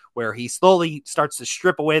darker, where he slowly starts to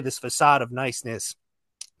strip away this facade of niceness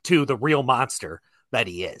to the real monster that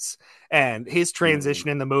he is. And his Hmm. transition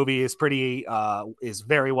in the movie is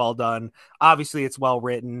very well done. Obviously it's well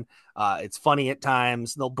written. It's funny at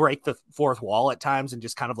times. They'll break the fourth wall at times and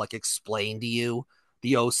just kind of like explain to you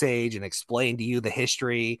the Osage and explain to you the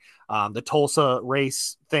history. The Tulsa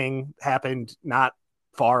race thing happened not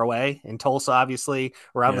far away in Tulsa, obviously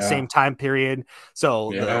around the Yeah. same time period.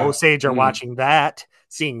 So the Yeah. Osage are Hmm. watching that,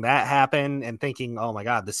 seeing that happen and thinking, oh my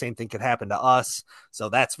God, the same thing could happen to us. So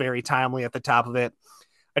that's very timely at the top of it.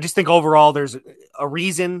 I just think overall there's a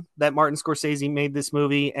reason that Martin Scorsese made this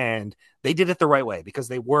movie, and they did it the right way because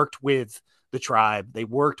they worked with the tribe, they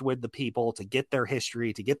worked with the people to get their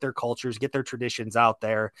history, to get their cultures, get their traditions out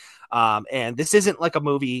there. And this isn't like a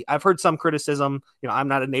movie. I've heard some criticism. I'm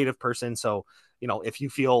not a native person, so if you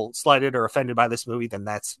feel slighted or offended by this movie, then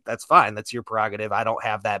that's fine. That's your prerogative. I don't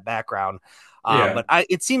have that background. Yeah. But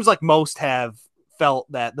it seems like most have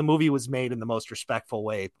felt that the movie was made in the most respectful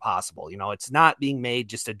way possible. It's not being made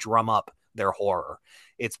just to drum up their horror.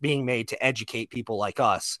 It's being made to educate people like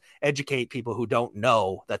us, educate people who don't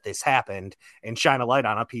know that this happened, and shine a light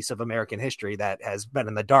on a piece of American history that has been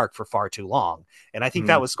in the dark for far too long. And I think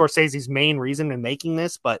that Hmm. was Scorsese's main reason in making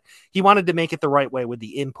this, but he wanted to make it the right way with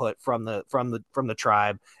the input from the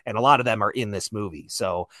tribe, and a lot of them are in this movie.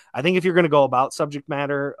 So I think if you're going to go about subject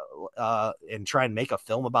matter, and try and make a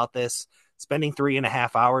film about this, spending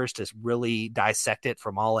 3.5 hours to really dissect it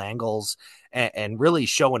from all angles and really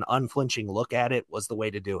show an unflinching look at it was the way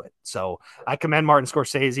to do it. So I commend Martin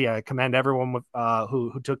Scorsese. I commend everyone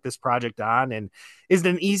who took this project on. And is it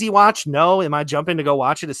an easy watch? No. Am I jumping to go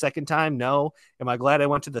watch it a second time? No. Am I glad I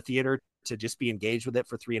went to the theater to just be engaged with it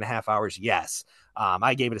for 3.5 hours? Yes.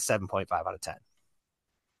 I gave it a 7.5 out of 10.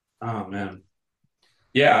 Oh man.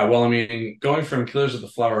 Yeah, well, I mean, going from Killers of the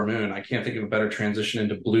Flower Moon, I can't think of a better transition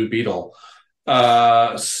into Blue Beetle.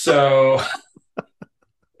 So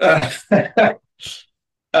yeah,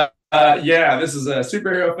 this is a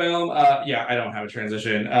superhero film. Yeah, I don't have a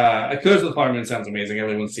transition. Killers of the Flower Moon sounds amazing.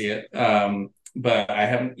 Everyone see it. But I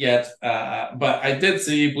haven't yet. But I did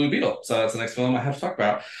see Blue Beetle, so that's the next film I have to talk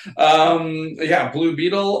about. Yeah, Blue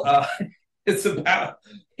Beetle. It's about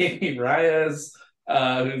Amy Reyes,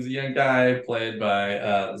 who's a young guy played by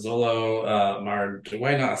Zolo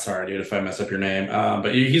Marduena. Sorry, dude, if I mess up your name.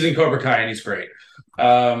 But he's in Cobra Kai and he's great.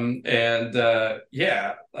 And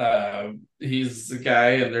yeah, he's a guy,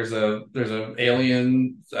 and there's a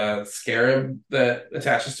alien scarab that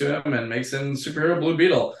attaches to him and makes him superhero Blue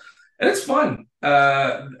Beetle, and it's fun.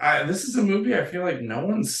 This is a movie I feel like no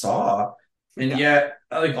one saw, and Yeah. yet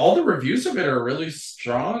like all the reviews of it are really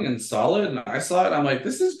strong and solid. And I saw it, and I'm like,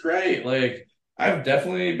 this is great. Like, I've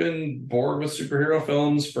definitely been bored with superhero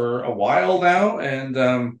films for a while now, and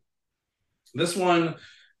this one,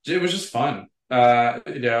 it was just fun.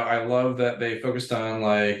 I love that they focused on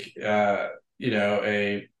like a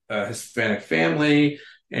Hispanic family,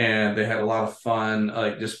 and they had a lot of fun,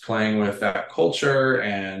 like just playing with that culture,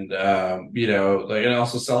 and like and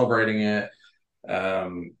also celebrating it.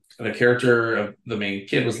 The character of the main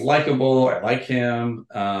kid was likable. I like him.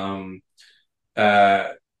 Uh,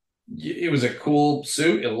 it was a cool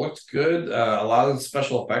suit. It looked good. A lot of the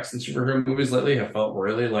special effects in superhero movies lately have felt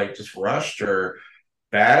really like just rushed or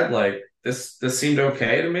bad. Like this seemed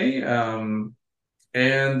okay to me.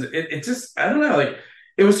 And it just I don't know, like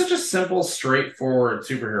it was such a simple, straightforward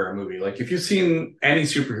superhero movie. Like if you've seen any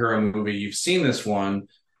superhero movie, you've seen this one,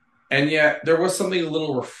 and yet there was something a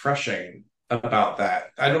little refreshing about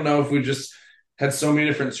that. I don't know if we just had so many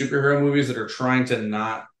different superhero movies that are trying to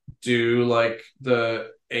not do like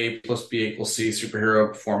the A plus B equals C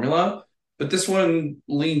superhero formula, but this one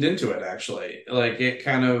leaned into it actually. Like it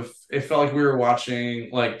felt like we were watching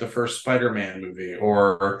like the first Spider-Man movie,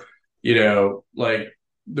 or like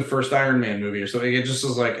the first Iron Man movie or something. It just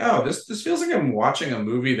was like, oh, this feels like I'm watching a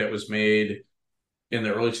movie that was made in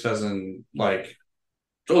the early 2000s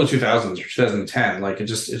or 2010. Like it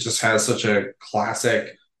just has such a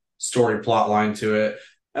classic story plot line to it.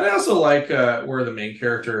 And I also like where the main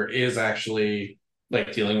character is actually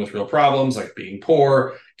like dealing with real problems, like being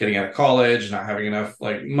poor, getting out of college, not having enough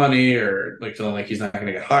like money, or like feeling like he's not going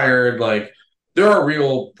to get hired. Like there are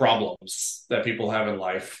real problems that people have in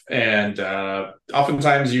life, and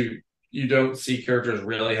oftentimes you don't see characters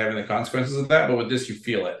really having the consequences of that, but with this you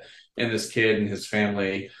feel it in this kid and his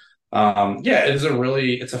family. Yeah, it's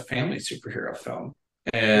a family superhero film,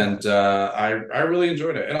 Yeah. and I really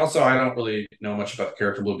enjoyed it. And also, I don't really know much about the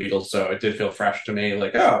character Blue Beetle, so it did feel fresh to me.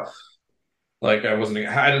 Like, oh, like I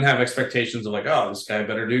didn't have expectations of like, oh, this guy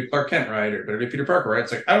better do Clark Kent right, or better do Peter Parker right.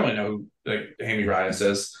 It's like I don't really know who like Amy Reyes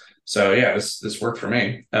is, so yeah, this worked for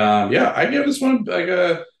me. Yeah, I give this one like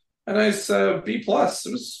a nice B plus.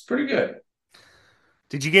 It was pretty good.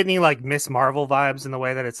 Did you get any like Miss Marvel vibes in the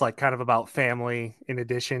way that it's like kind of about family in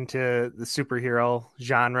addition to the superhero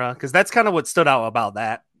genre? Because that's kind of what stood out about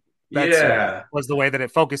that suit Yeah, was the way that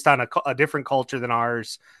it focused on a different culture than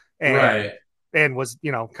ours, and right. was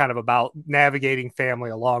kind of about navigating family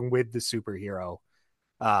along with the superhero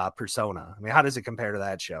persona. I mean, how does it compare to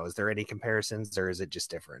that show? Is there any comparisons, or is it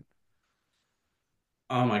just different?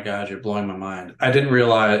 Oh my God, you're blowing my mind. I didn't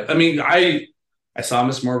realize. I mean, I saw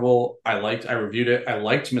Miss Marvel. I reviewed it. I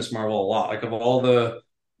liked Miss Marvel a lot. Like of all the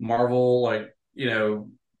Marvel like,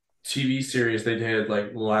 TV series they did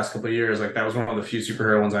like the last couple of years, like that was one of the few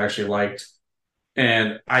superhero ones I actually liked.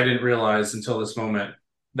 And I didn't realize until this moment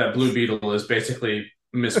that Blue Beetle is basically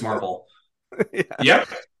Miss Marvel. Yeah. Yep,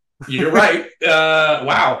 you're right.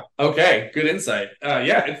 Wow. Okay. Good insight.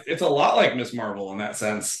 Yeah, it's a lot like Miss Marvel in that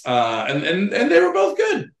sense. And they were both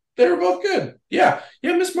good. They were both good. Yeah.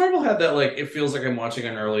 Yeah. Miss Marvel had that like it feels like I'm watching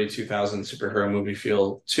an early 2000 superhero movie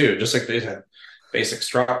feel too. Just like they had basic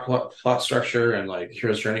plot structure and like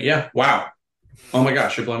hero's journey. Yeah. Wow. Oh my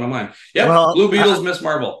gosh, you're blowing my mind. Yep. Well, Blue Beetle's Miss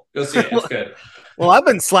Marvel. Go see it. It's good. well, I've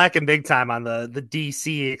been slacking big time on the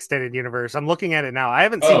DC extended universe. I'm looking at it now. I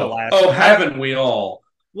haven't seen the Oh, last. oh, haven't we all?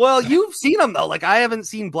 Well, you've seen them though. Like I haven't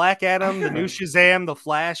seen Black I Adam, the new haven't. Shazam, the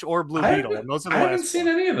Flash, or Blue I Beetle, haven't and those are the I haven't last seen four.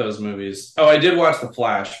 any of those movies. Oh, I did watch The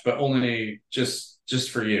Flash, but only just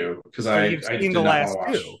for you because So I you've I seen the did not want to last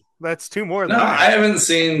watch. two. That's two more No, than I I have. haven't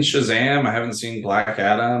seen Shazam. I haven't seen Black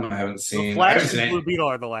Adam. The I haven't Flash seen and Blue any. Beetle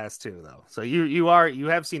are the last two though. So you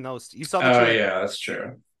have seen those. You saw the Oh two. yeah, that's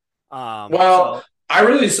true. So Well, I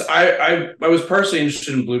really I was partially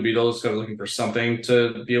interested in Blue Beetles because I was looking for something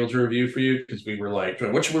to be able to review for you because we were like,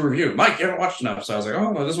 what should we review? Mike, you haven't watched enough, so I was like,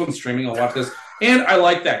 oh no, this one's streaming. I'll watch this. And I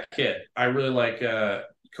like that kid. I really like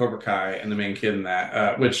Cobra Kai and the main kid in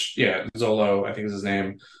that. Which yeah, Zolo, I think is his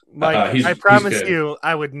name. Mike, I He's promise good. you,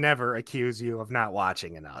 I would never accuse you of not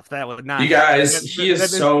watching enough. That would not You happen. guys, he is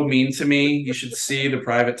That is so mean to me. You should see the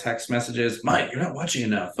private text messages. Mike, you're not watching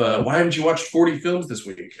enough. Why haven't you watched 40 films this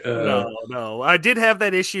week? no. I did have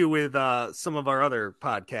that issue with some of our other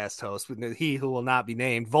podcast hosts, with he who will not be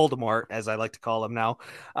named, Voldemort, as I like to call him now.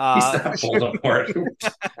 He's Uh, not Voldemort.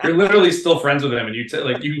 You're literally still friends with him, and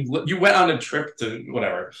you went on a trip to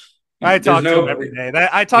whatever. I There's talk to him no, every day.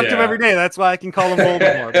 I talk to him yeah. every day. That's why I can call him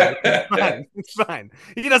Voldemort. But it's fine. It's fine.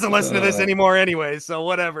 He doesn't listen to this Uh, anymore anyway, so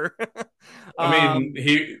whatever. I mean, um,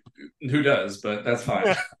 he who does, but that's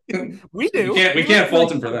fine. we We do. can't we We can't listen to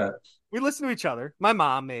fault each him for other. that. We listen to each other. My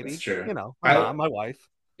mom, That's maybe. true. My I mom, my wife,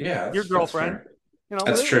 Yeah, your that's girlfriend. fair. You know,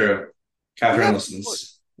 That's true. we Catherine have support.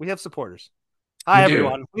 listens. We have supporters. We Hi, do.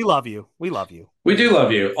 everyone. We love you. We love you. We do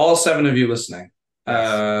love you. All 7 of you listening.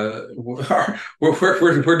 Yes.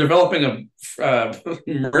 We're developing a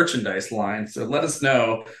merchandise line. So let us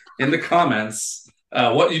know in the comments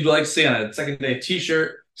what you'd like to see on a second day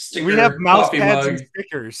T-shirt, We have sticker, mouse coffee pads and mug.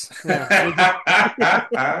 stickers.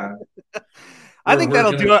 Yeah. I think We're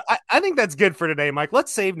that'll gonna. do it. I think that's good for today, Mike.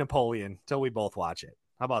 Let's save Napoleon till we both watch it.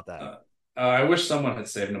 How about that? I wish someone had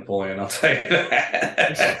saved Napoleon. I'll tell you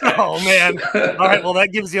that. Oh man! All right, well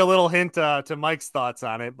that gives you a little hint to Mike's thoughts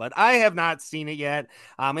on it, but I have not seen it yet,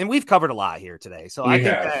 and we've covered a lot here today, so We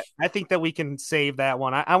have. I think that we can save that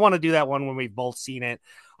one. I want to do that one when we've both seen it.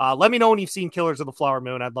 Let me know when you've seen Killers of the Flower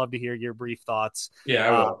Moon. I'd love to hear your brief thoughts Yeah,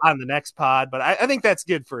 I will. on the next pod, but I think that's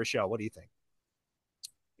good for a show. What do you think?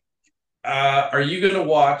 Are you gonna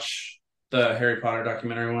watch the Harry Potter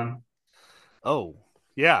documentary one? Oh,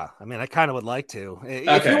 yeah. I mean, I kind of would like to. If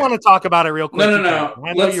you Okay. want to talk about it real No, quick, no, you can. no.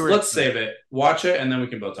 I know you were. Let's save it. Watch it, and then we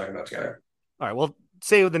can both talk about it together. All right. Well,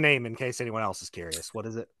 say the name in case anyone else is curious. What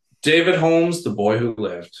is it? David Holmes, The Boy Who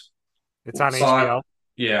Lived. It's on Saw it. HBO.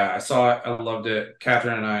 Yeah, I saw it. I loved it.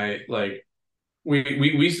 Catherine and I like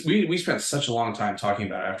we spent such a long time talking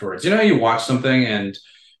about it afterwards. You know, you watch something and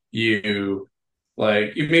you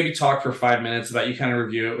you maybe talk for 5 minutes about you kind of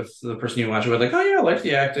review it with the person you watch it with, like, oh yeah, I liked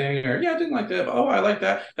the acting, or yeah, I didn't like that. But, oh, I like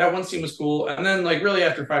that. That one scene was cool. And then like really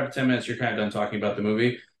after 5 to 10 minutes, you're kind of done talking about the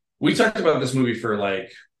movie. We talked about this movie for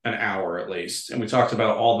like an hour at least, and we talked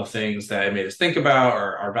about all the things that it made us think about,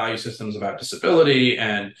 our value systems about disability,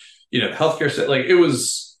 and the healthcare. Like it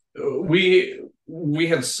was we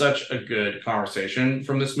had such a good conversation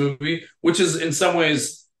from this movie, which is in some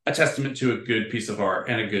ways a testament to a good piece of art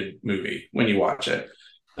and a good movie when you watch it.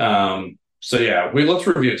 So yeah, let's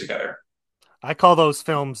review it together. I call those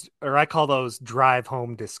films, or I call those drive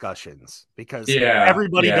home discussions, because Yeah,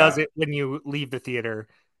 everybody does yeah, it when you leave the theater.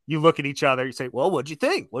 You look at each other, you say, well, what'd you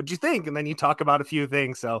think? What'd you think? And then you talk about a few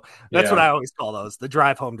things. So that's what yeah, I always call those, the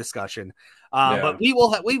drive home discussion. But yeah. we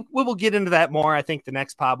will get into that more. I think the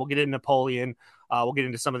next pod, we'll get into Napoleon. We'll get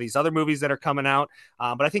into some of these other movies that are coming out.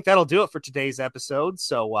 But I think that'll do it for today's episode.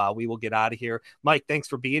 So we will get out of here. Mike, thanks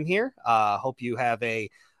for being here. Hope you have a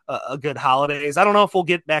good holidays. I don't know if we'll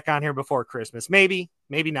get back on here before Christmas. Maybe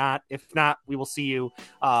not. If not, we will see you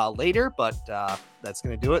later. But that's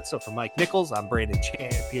going to do it. So for Mike Nichols, I'm Brandon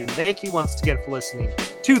Champion. Thank you once again for listening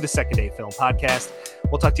to the Second Day Film Podcast.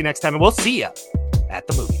 We'll talk to you next time, and we'll see you at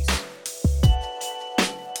the movies.